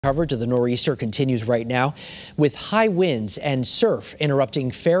Coverage of the nor'easter continues right now with high winds and surf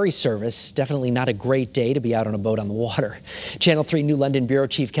interrupting ferry service. Definitely not a great day to be out on a boat on the water. Channel 3 New London Bureau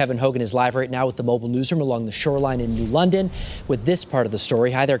Chief Kevin Hogan is live right now with the mobile newsroom along the shoreline in New London with this part of the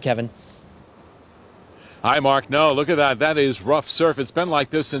story. Hi there, Kevin. Hi, Mark. No, look at that. That is rough surf. It's been like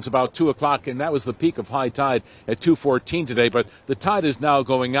this since about 2 o'clock, and that was the peak of high tide at 2:14 today. But the tide is now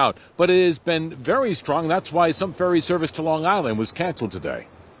going out. But it has been very strong. That's why some ferry service to Long Island was canceled today.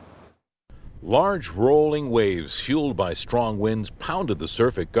 Large rolling waves fueled by strong winds pounded the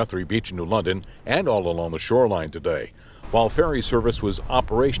surf at Guthrie Beach in New London and all along the shoreline today. While ferry service was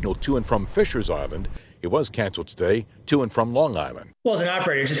operational to and from Fisher's Island, it was canceled today to and from Long Island. Well, as an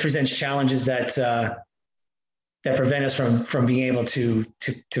operator, it just presents challenges that prevent us from being able to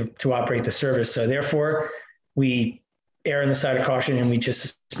operate the service. So therefore, we err on the side of caution and we just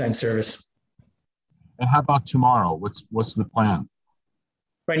suspend service. And how about tomorrow? What's the plan?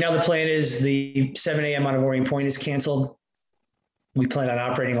 Right now, the plan is the 7 a.m. out of Orient Point is canceled. We plan on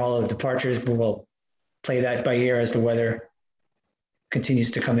operating all of the departures, but we'll play that by ear as the weather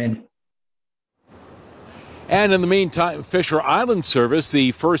continues to come in. And in the meantime, Fisher Island service,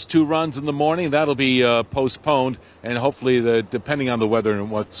 the first 2 runs in the morning, that'll be postponed, and hopefully, depending on the weather and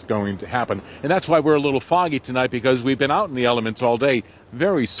what's going to happen. And that's why we're a little foggy tonight, because we've been out in the elements all day,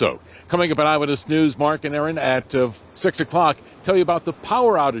 very soaked. Coming up at Eyewitness News, Mark and Aaron at 6 o'clock, tell you about the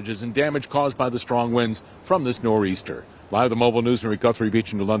power outages and damage caused by the strong winds from this nor'easter. Live at the mobile newsroom at Guthrie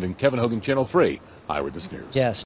Beach in New London, Kevin Hogan, Channel 3, Eyewitness News. Yes.